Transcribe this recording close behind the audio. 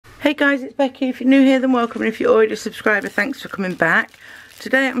Hey guys, it's Becky. If you're new here, then welcome, and if you're already a subscriber, thanks for coming back.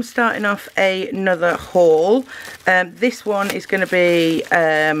 Today I'm starting off another haul. This one is going to be,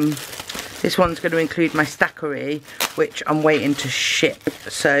 this one's going to include my Stackry, which I'm waiting to ship.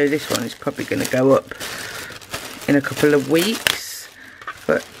 So this one is probably going to go up in a couple of weeks.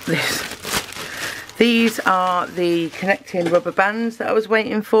 But these are the connecting rubber bands that I was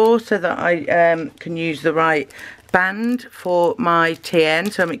waiting for, so that I can use the right band for my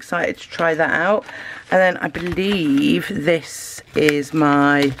TN, so I'm excited to try that out. And then I believe this is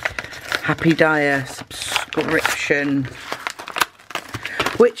my Happy Dyer subscription,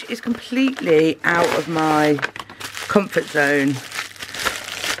 which is completely out of my comfort zone.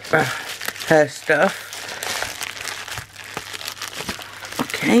 Her stuff.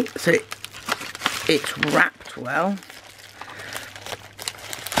 Okay, so it's wrapped well.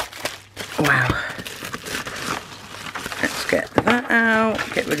 Wow. Get that out,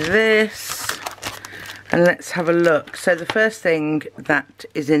 get rid of this, and let's have a look. So the first thing that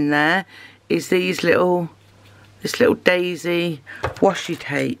is in there is this little daisy washi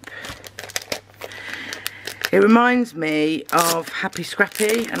tape. It reminds me of Happy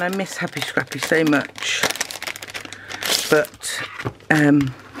Scrappy, and I miss Happy Scrappy so much. But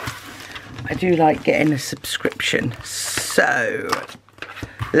I do like getting a subscription. So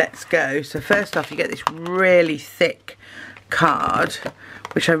let's go. So first off, you get this really thick card,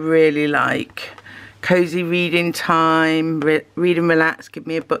 which I really like. Cozy reading time, read and relax, give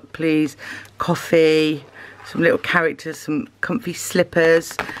me a book please, coffee, some little characters, some comfy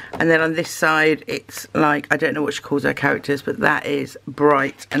slippers, and then on this side it's like, I don't know what she calls her characters, but that is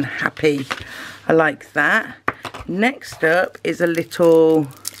bright and happy. I like that. Next up is a little,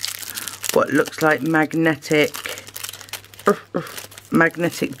 what looks like magnetic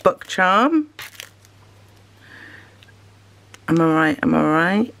book charm. Am I right? Am I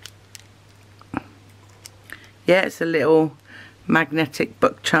right? Yeah, it's a little magnetic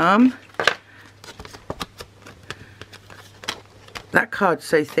book charm. That card's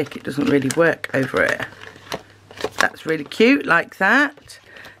so thick it doesn't really work over it. That's really cute, like that.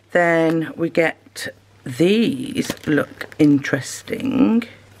 Then we get these, look interesting.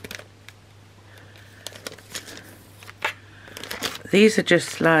 These are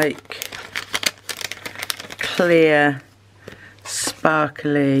just like clear,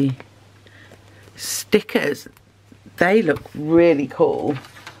 sparkly stickers. They look really cool.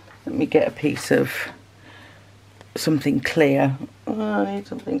 Let me get a piece of something clear. Oh, I need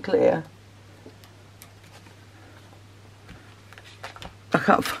something clear. I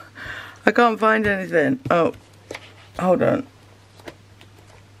can't find anything. Oh, hold on.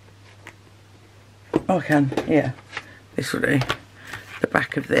 Oh, I can. Yeah, this will do. The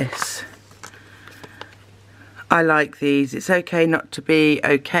back of this. I like these. It's okay not to be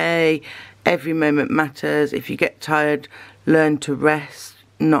okay. Every moment matters. If you get tired, learn to rest,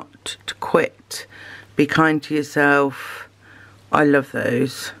 not to quit. Be kind to yourself. I love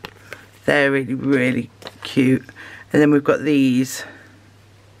those. They're really, really cute. And then we've got these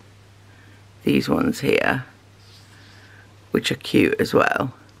ones here, which are cute as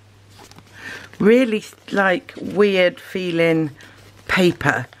well. Really like weird feeling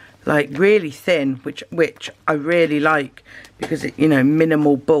paper. Like really thin, which I really like because it, you know,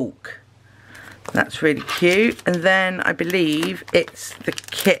 minimal bulk. That's really cute. And then I believe it's the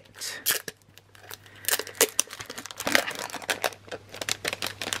kit.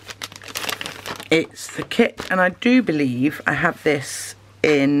 It's the kit, and I do believe I have this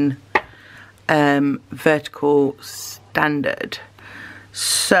in vertical standard.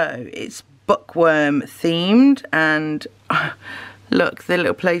 So it's bookworm themed, and look, the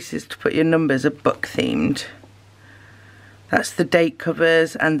little places to put your numbers are book themed. That's the date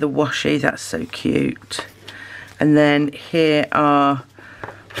covers and the washi. That's so cute. And then here are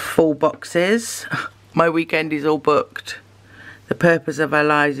full boxes. My weekend is all booked. The purpose of our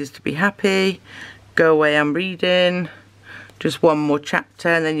lives is to be happy. Go away, I'm reading. Just one more chapter,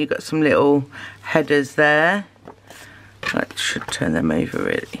 and then you've got some little headers there. I should turn them over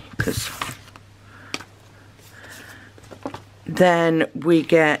really, because then we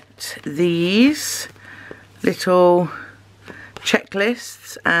get these little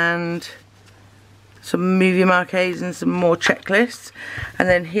checklists and some movie marquees and some more checklists. And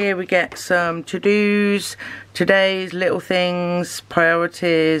then here we get some to-dos, today's, little things,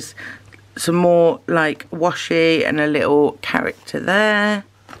 priorities, some more like washi and a little character there.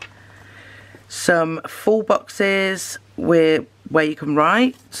 Some full boxes where you can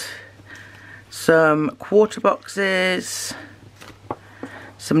write. Some quarter boxes.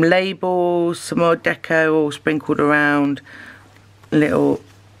 Some labels, some more deco all sprinkled around. Little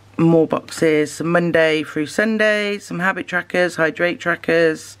more boxes, some Monday through Sunday, some habit trackers, hydrate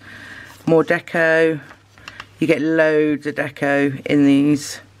trackers, more deco. You get loads of deco in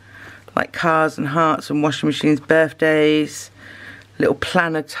these, like cars and hearts and washing machines, birthdays. Little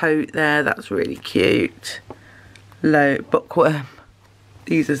planner tote there, that's really cute. Bookworm,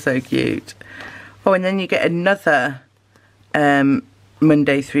 these are so cute. Oh, and then you get another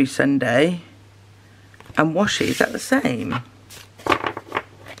Monday through Sunday and washi. Is that the same?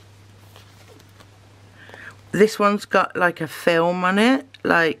 This one's got like a film on it,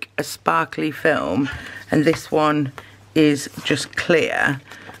 like a sparkly film, and this one is just clear,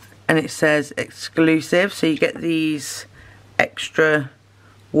 and it says exclusive, so you get these extra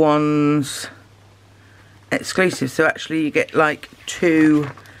ones exclusive. So actually you get like two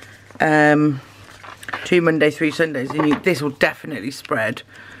Monday through Sundays, and this will definitely spread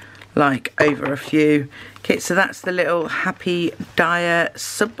like over a few kits. So that's the little Happy Dyer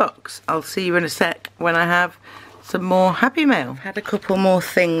sub box. I'll see you in a sec when I have some more Happy Mail. Had a couple more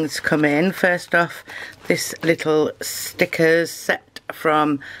things come in. First off, this little stickers set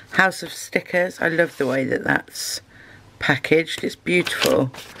from House of Stickers. I love the way that that's packaged. It's beautiful,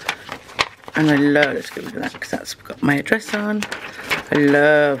 and I love, let's get rid of that because that's got my address on. I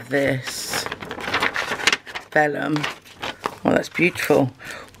love this vellum. Oh, that's beautiful.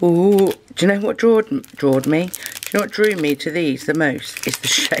 Ooh, do you know what drew me? Do you know what drew me to these the most? It's the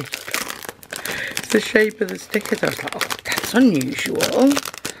shape. It's the shape of the stickers. I was like, oh, that's unusual.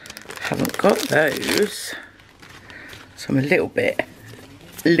 Haven't got those. So I'm a little bit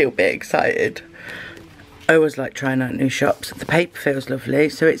excited. I always like trying out new shops. The paper feels lovely.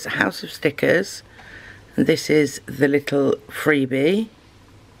 So it's a House of Stickers, and this is the little freebie.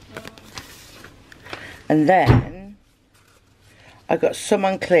 And then I got some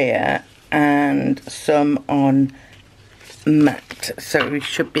on clear and some on matte, so we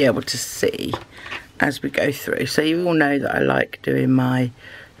should be able to see as we go through. So you all know that I like doing my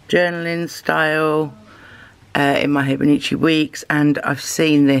journaling style in my Hobonichi weeks, and I've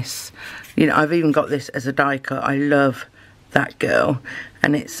seen this, you know, I've even got this as a die cut. I love that girl,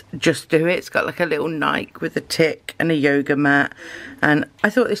 and it's Just Do It. It's got like a little Nike with a tick and a yoga mat, and I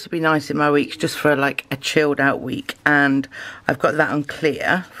thought this would be nice in my weeks just for like a chilled out week. And I've got that on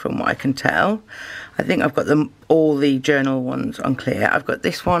clear from what I can tell. I think I've got all the journal ones on clear. I've got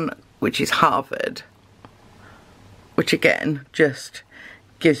this one which is Harvard, which again just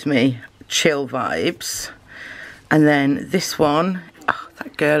gives me chill vibes. And then this one, oh,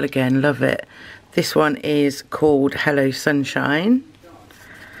 that girl again, love it. This one is called Hello Sunshine.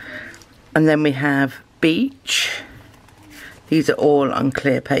 And then we have Beach. These are all on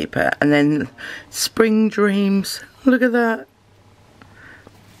clear paper. And then Spring Dreams. Look at that.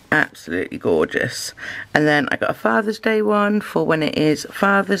 Absolutely gorgeous. And then I got a Father's Day one for when it is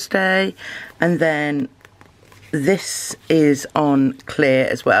Father's Day. And then this is on clear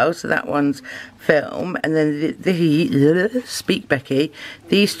as well. So that one's film. And then Speak Becky,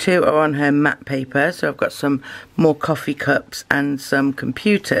 these two are on her matte paper. So I've got some more coffee cups and some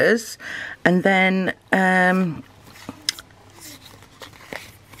computers. And then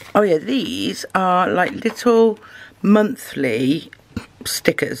oh yeah, these are like little monthly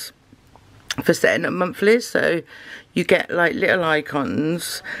stickers for setting up monthlies. So you get like little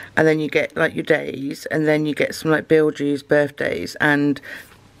icons, and then you get like your days, and then you get some like Bilge's birthdays and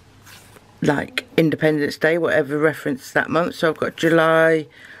like Independence Day, whatever reference that month. So I've got July,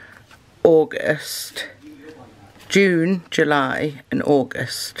 August, June, July and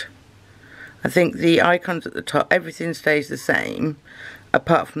August. I think the icons at the top, everything stays the same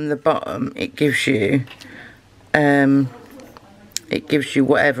apart from the bottom. It gives you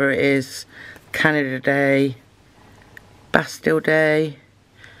whatever it is: Canada Day, Bastille Day,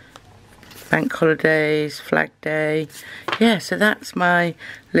 Bank Holidays, Flag Day. Yeah, so that's my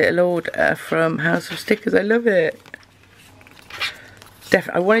little order from House of Stickers. I love it.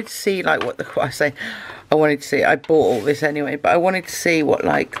 Definitely, I wanted to see like I bought all this anyway, but I wanted to see what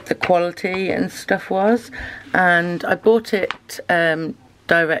like the quality and stuff was, and I bought it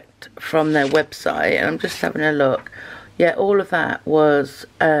direct from their website, and I'm just having a look. Yeah, all of that was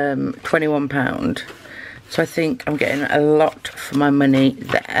 £21. So I think I'm getting a lot for my money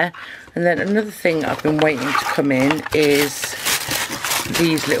there. And then another thing I've been waiting to come in is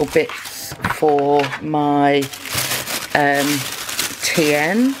these little bits for my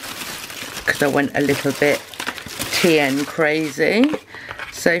TN, because I went a little bit TN crazy.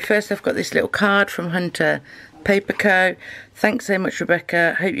 So first I've got this little card from Hunter Paper Co. Thanks so much,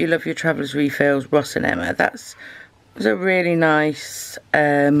 Rebecca. Hope you love your Traveller's Refills, Ross and Emma. That was a really nice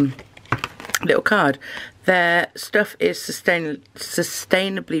little card. Their stuff is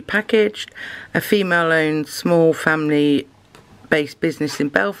sustainably packaged, a female-owned small family-based business in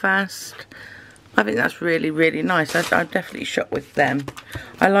Belfast. I think that's really, really nice. I'd definitely shop with them.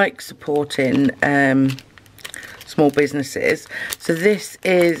 I like supporting small businesses. So this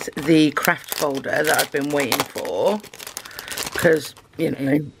is the craft folder that I've been waiting for, because, you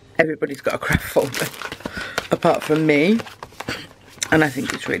know, everybody's got a craft folder apart from me, and I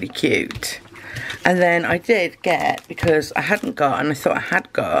think it's really cute. And then I did get, because I hadn't got, and I thought I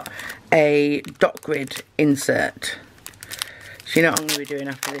had got, a dot grid insert. So you know what I'm going to be doing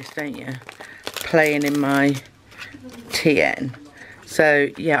after this, don't you? Playing in my TN. So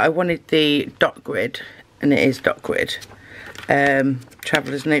yeah, I wanted the dot grid, and it is dot grid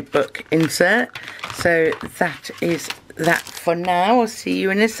traveller's notebook insert. So that is that for now. I'll see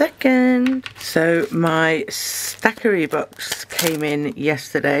you in a second. So my Stackry box came in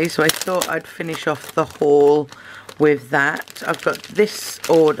yesterday, so I thought I'd finish off the haul with that. I've got this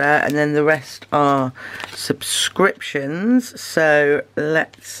order, and then the rest are subscriptions. So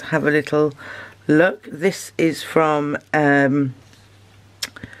let's have a little look. This is from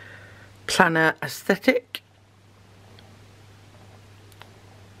Planner Aesthetic,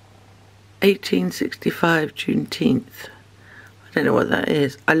 1865 Juneteenth. I don't know what that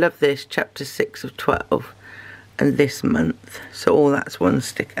is. I love this, chapter 6 of 12, and this month. So all that's one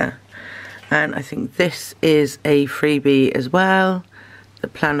sticker. And I think this is a freebie as well. The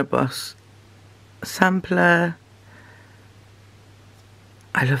Planner Boss sampler.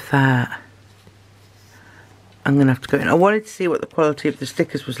 I love that. I'm going to have to go in. I wanted to see what the quality of the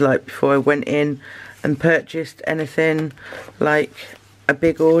stickers was like before I went in and purchased anything like a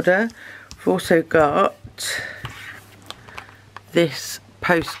big order. I've also got this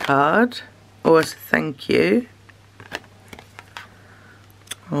postcard, or as a thank you.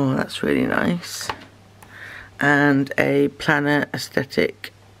 Oh, that's really nice. And a Planner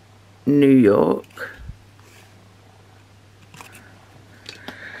Aesthetic New York.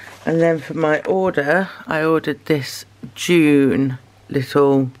 And then for my order, I ordered this June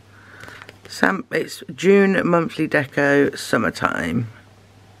little, it's June monthly deco summertime.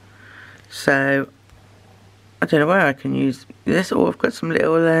 So I don't know where I can use this, or I've got some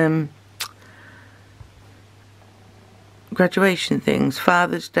little graduation things.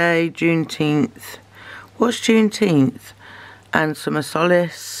 Father's Day, Juneteenth. What's Juneteenth? And Summer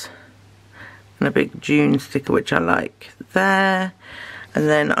Solace. And a big June sticker, which I like there. And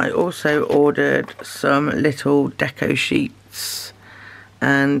then I also ordered some little deco sheets.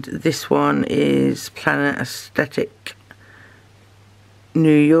 And this one is Planner Aesthetic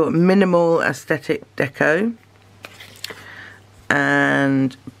New York Minimal Aesthetic Deco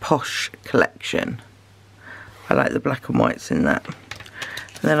and Posh Collection. I like the black and whites in that. And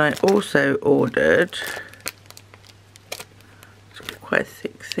then I also ordered, it's got quite a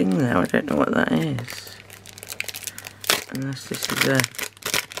thick thing there, I don't know what that is. Unless this is a,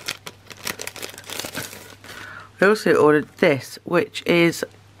 I also ordered this, which is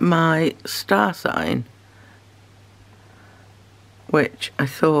my star sign, which I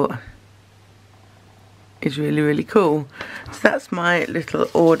thought is really, really cool. So that's my little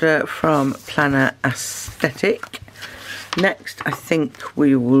order from Planner Aesthetic. Next, I think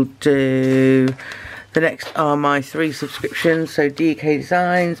we will do, the next are my 3 subscriptions, so DK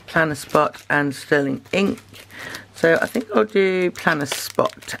Designs, Planner Spot and Sterling Ink. So I think I'll do Planner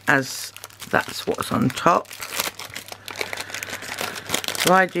Spot, as that's what's on top.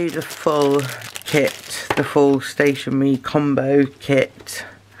 So I do the full kit, the full stationery combo kit.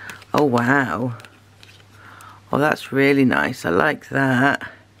 Oh wow. Oh, that's really nice. I like that.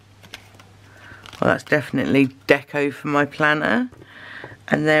 Well, that's definitely deco for my planner.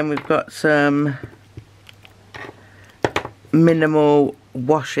 And then we've got some minimal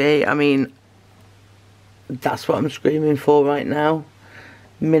washi. I mean, that's what I'm screaming for right now.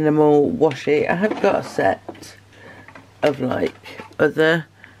 Minimal washi. I have got a set of like other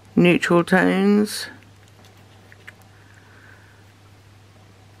neutral tones,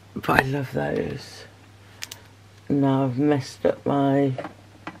 but I love those. Now I've messed up my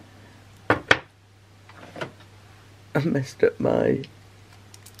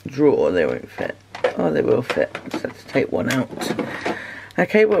drawer. They won't fit. Oh, they will fit. I just have to take one out.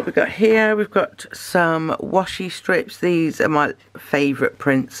 Okay, what we've got here, we've got some washi strips. These are my favourite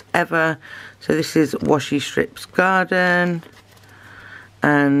prints ever. So this is Washi Strips Garden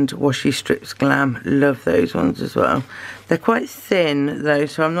and Washi Strips Glam. Love those ones as well. They're quite thin though,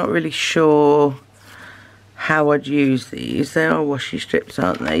 so I'm not really sure how I'd use these. They are washi strips,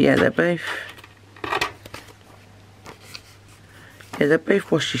 aren't they? Yeah, they're both. Yeah, they're both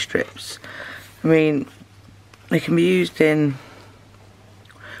washi strips. I mean, They can be used in,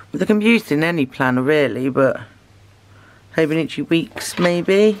 well, they can be used in any planner really, but Hobonichi Weeks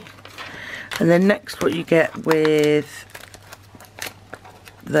maybe. And then next what you get with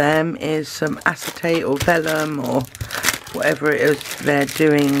them is some acetate or vellum or whatever it is they're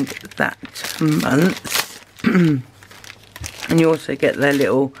doing that month. And you also get their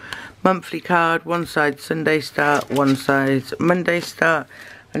little monthly card, one side Sunday start, one side Monday start,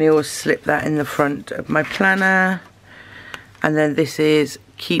 and you always slip that in the front of my planner. And then this is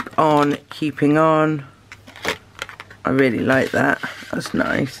Keep On Keeping On. I really like that, that's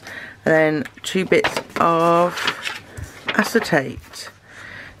nice. And then 2 bits of acetate.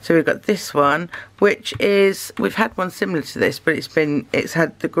 So we've got this one, which is, we've had one similar to this, but it's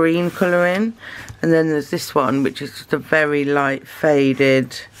had the green colour in. And then there's this one, which is just a very light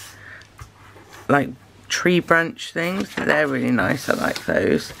faded, like tree branch things. They're really nice, I like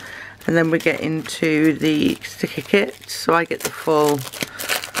those. And then we get into the sticker kit. So I get the full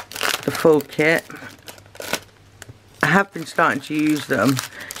kit. I have been starting to use them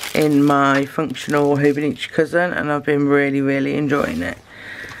in my functional Hobonichi cousin, and I've been really, really enjoying it.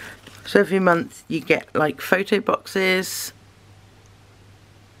 So every month you get like photo boxes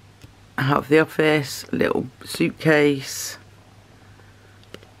out of the office, a little suitcase.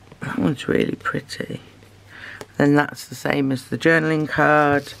 That one's really pretty. Then that's the same as the journaling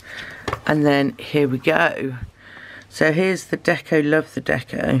card. And then here we go. So here's the deco, love the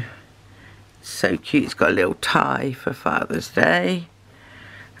deco. It's so cute, it's got a little tie for Father's Day.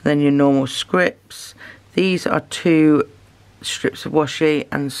 And then your normal scripts. These are 2 strips of washi,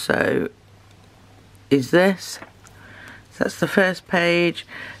 and so is this. So that's the first page.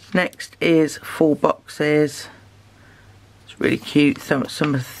 Next is 4 boxes. It's really cute, summer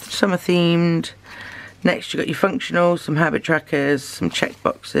themed. Next you've got your functionals, some habit trackers, some check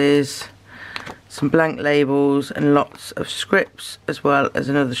boxes, some blank labels, and lots of scripts, as well as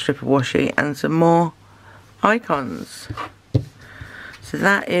another strip of washi and some more icons. So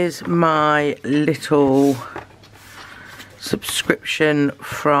that is my little subscription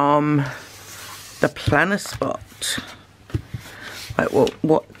from the planner spot. Right, well,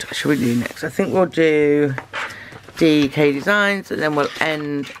 what should we do next? I think we'll do DK Designs, and then we'll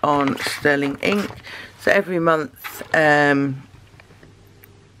end on Sterling Ink. So every month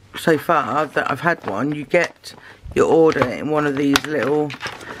so far that I've had one, you get your order in one of these little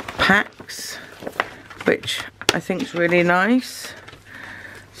packs, which I think is really nice.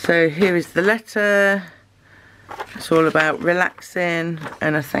 So here is the letter. It's all about relaxing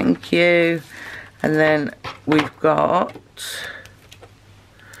and a thank you. And then we've got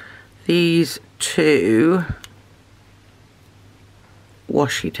these 2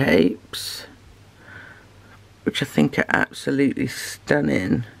 washi tapes, which I think are absolutely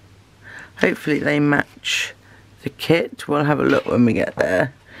stunning. Hopefully they match the kit. We'll have a look when we get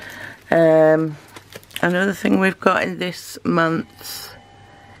there. Another thing we've got in this month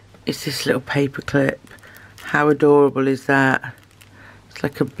is this little paper clip. How adorable is that? It's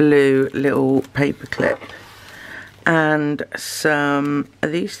like a blue little paper clip. And some, are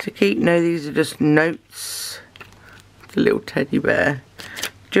these to keep? No, these are just notes. The little teddy bear.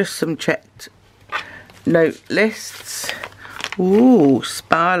 Just some checked note lists. Ooh,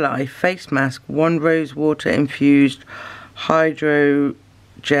 Spa Life face mask, 1 rose water infused hydrogel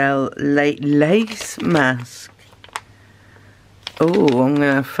lace mask. Oh, I'm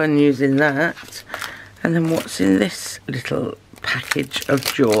gonna have fun using that. And then what's in this little package of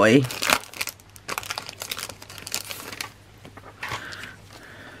joy?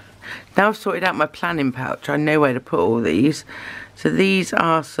 Now I've sorted out my planning pouch, I know where to put all these. So these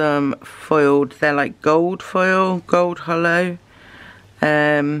are some foiled, they're like gold foil, gold hollow,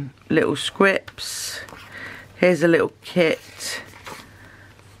 little scripts. Here's a little kit.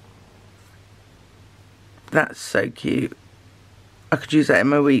 That's so cute. I could use that in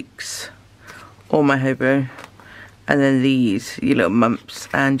my weeks or my hobo. And then these, your little mumps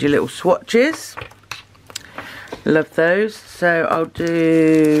and your little swatches. Love those. So I'll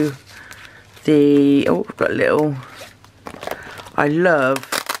do the, oh, we've got a little, I love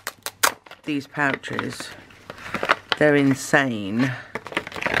these pouches. They're insane.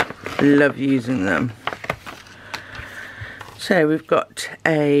 Love using them. So we've got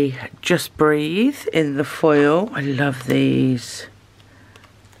a Just Breathe in the foil. I love these.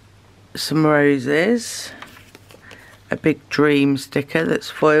 Some roses. A big dream sticker that's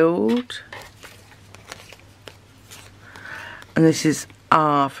foiled. And this is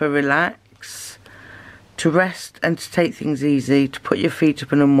R for relax. To rest and to take things easy. To put your feet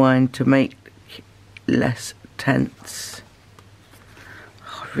up and unwind. To make less tense.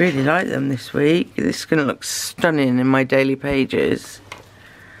 Oh, I really like them this week. This is going to look stunning in my daily pages.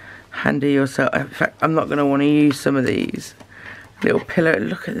 Handle yourself. In fact, I'm not going to want to use some of these. Little pillow.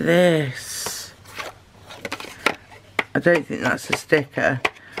 Look at this. I don't think that's a sticker.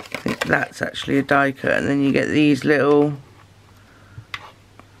 I think that's actually a die cut. And then you get these little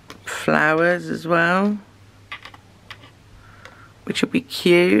flowers as well, which will be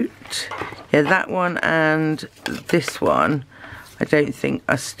cute. Yeah, that one and this one I don't think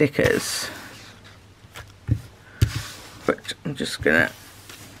are stickers, but I'm just gonna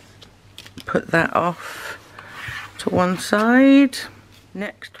put that off to one side.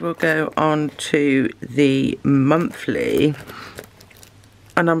 Next we'll go on to the monthly,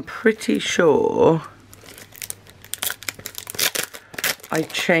 and I'm pretty sure I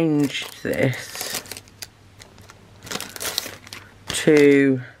changed this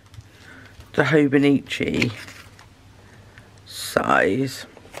to the Hobonichi size.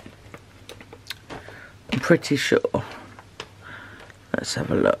 I'm pretty sure. Let's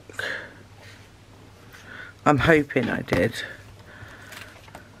have a look. I'm hoping I did.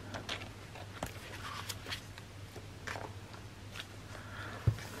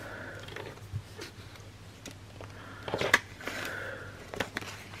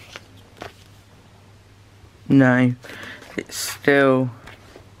 No, it's still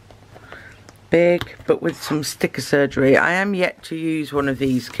big, but with some sticker surgery. I am yet to use one of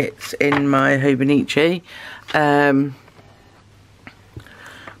these kits in my Hobonichi,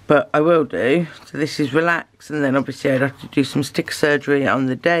 but I will do. So this is relax, and then obviously I'd have to do some sticker surgery on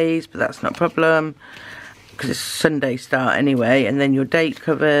the days, but that's not a problem because it's Sunday start anyway. And then your date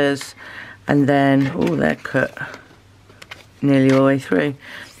covers, and then oh, they're cut nearly all the way through.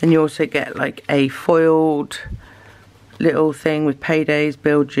 Then you also get like a foiled little thing with paydays,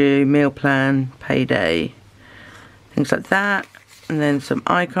 bill due, meal plan, payday, things like that. And then some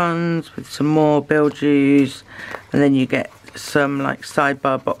icons with some more bill dues. And then you get some like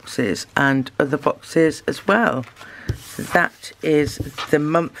sidebar boxes and other boxes as well. So that is the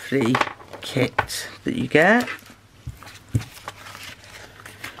monthly kit that you get.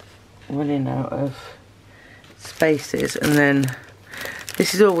 Running out of spaces. And then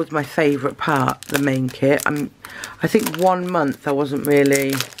this is always my favourite part, the main kit. I think 1 month I wasn't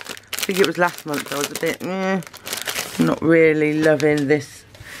really, I think it was last month I was a bit, not really loving this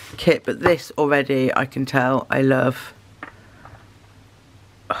kit, but this already I can tell I love.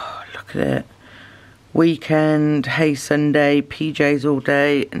 Oh, look at it. Weekend, hey Sunday, PJs all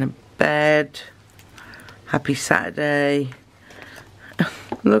day, in a bed, happy Saturday.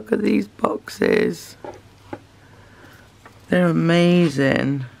 Look at these boxes. They're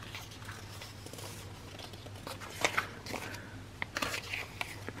amazing.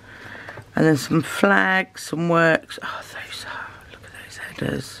 And then some flags, some works. Oh, those are, look at those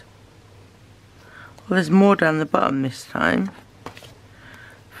headers. Well, there's more down the bottom this time.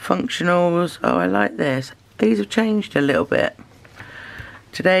 Functionals. Oh, I like this. These have changed a little bit.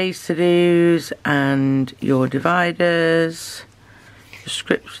 Today's to-dos and your dividers, your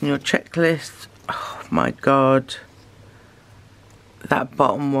scripts and your checklists. Oh my God. That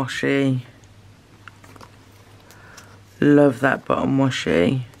bottom washi. Love that bottom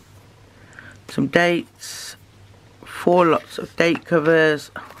washi. Some dates. 4 lots of date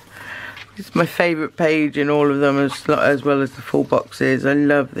covers. It's my favourite page in all of them, as well as the full boxes. I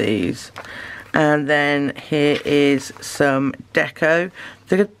love these. And then here is some deco.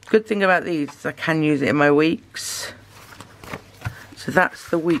 The good thing about these is I can use it in my weeks. So that's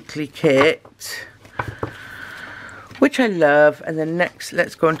the weekly kit, which I love. And then next,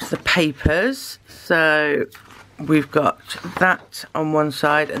 let's go on to the papers. So we've got that on one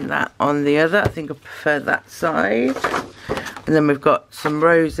side and that on the other. I think I prefer that side. And then we've got some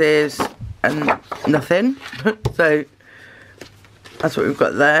roses and nothing. So that's what we've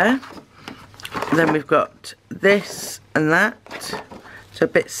got there. And then we've got this and that. So a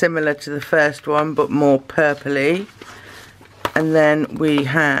bit similar to the first one, but more purpley. And then we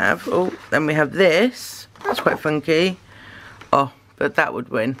have, oh, then we have this. That's quite funky. Oh, but that would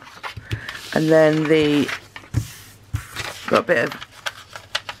win. And then got a bit of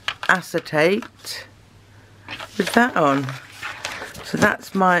acetate with that on. So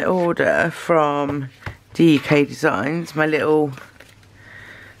that's my order from DK Designs, my little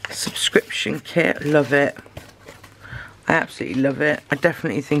subscription kit. Love it. I absolutely love it. I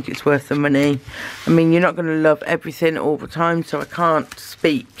definitely think it's worth the money. I mean, you're not going to love everything all the time, so I can't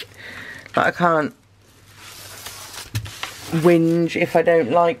speak. Like, I can't whinge if I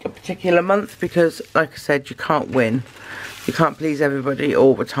don't like a particular month, because, like I said, you can't win. You can't please everybody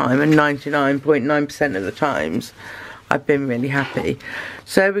all the time, and 99.9% of the times I've been really happy.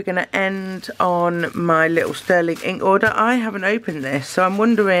 So we're going to end on my little sterling ink order. I haven't opened this, so I'm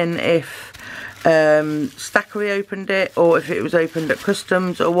wondering if Stackry opened it, or if it was opened at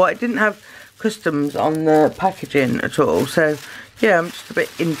customs, or what. It didn't have customs on the packaging at all, so yeah, I'm just a bit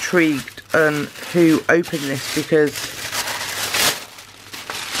intrigued on who opened this, because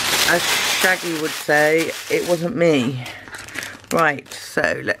as Shaggy would say, it wasn't me. Right,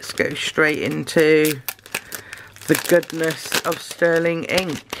 so let's go straight into the goodness of sterling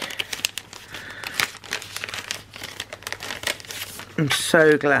ink. I'm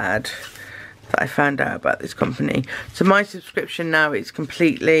so glad that I found out about this company. So my subscription now is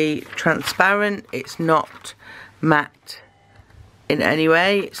completely transparent. It's not matte in any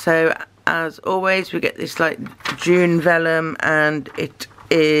way. So as always, we get this like June vellum, and it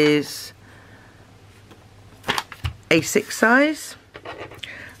is A6 size.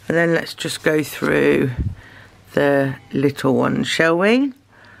 And then let's just go through the little one, shall we?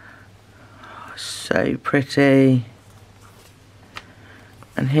 Oh, so pretty.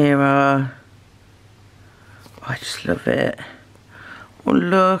 And here are, oh, I just love it. Oh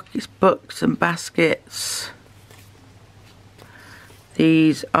look, it's books and baskets.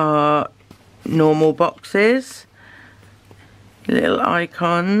 These are normal boxes, little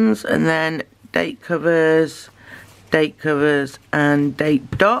icons, and then date covers, and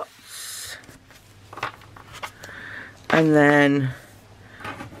date dots. And then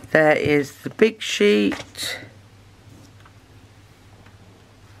there is the big sheet.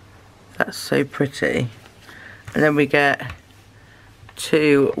 That's so pretty. And then we get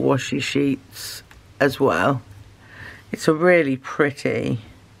 2 washi sheets as well. It's a really pretty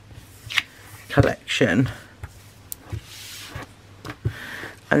collection.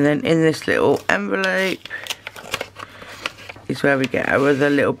 And then in this little envelope is where we get our other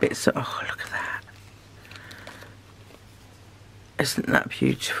little bits of, oh look at that. Isn't that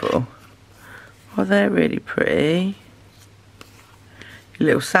beautiful? Oh, they're really pretty. Your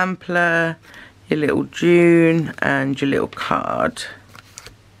little sampler, your little June, and your little card.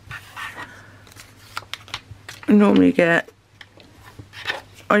 You normally get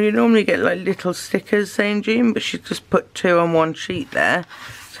like little stickers saying June, but she just put 2 on one sheet there,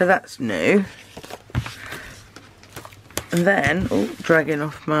 so that's new. And then, oh, dragging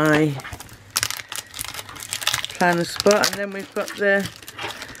off my planner spot, and then we've got the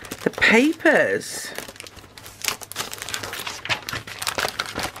papers.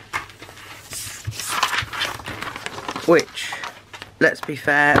 Which, let's be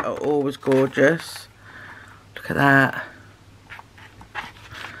fair, are always gorgeous. Look at that.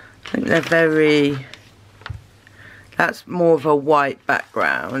 I think they're very, that's more of a white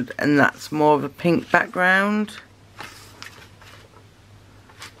background, and that's more of a pink background.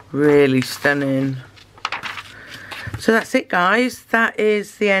 Really stunning. So that's it, guys. That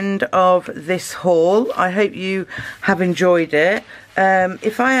is the end of this haul. I hope you have enjoyed it.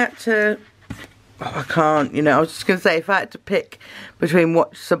 If I had to, oh, I can't, you know, I was just going to say, if I had to pick between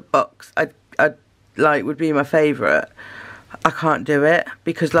what sub-box I'd like would be my favourite, I can't do it,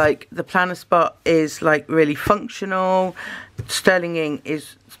 because like the planner spot is like really functional, sterling ink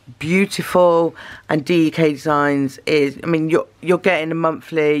is beautiful, and DEK Designs is, I mean, you're getting a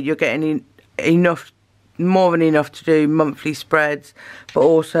monthly, you're getting enough, more than enough to do monthly spreads, but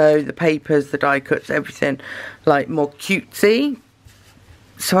also the papers, the die cuts, everything like more cutesy.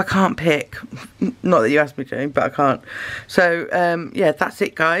 So I can't pick, not that you asked me to, but I can't. So yeah, that's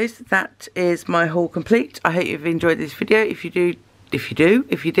it, guys. That is my haul complete. I hope you've enjoyed this video. If you did,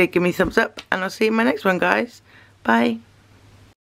 give me a thumbs up, and I'll see you in my next one, guys. Bye.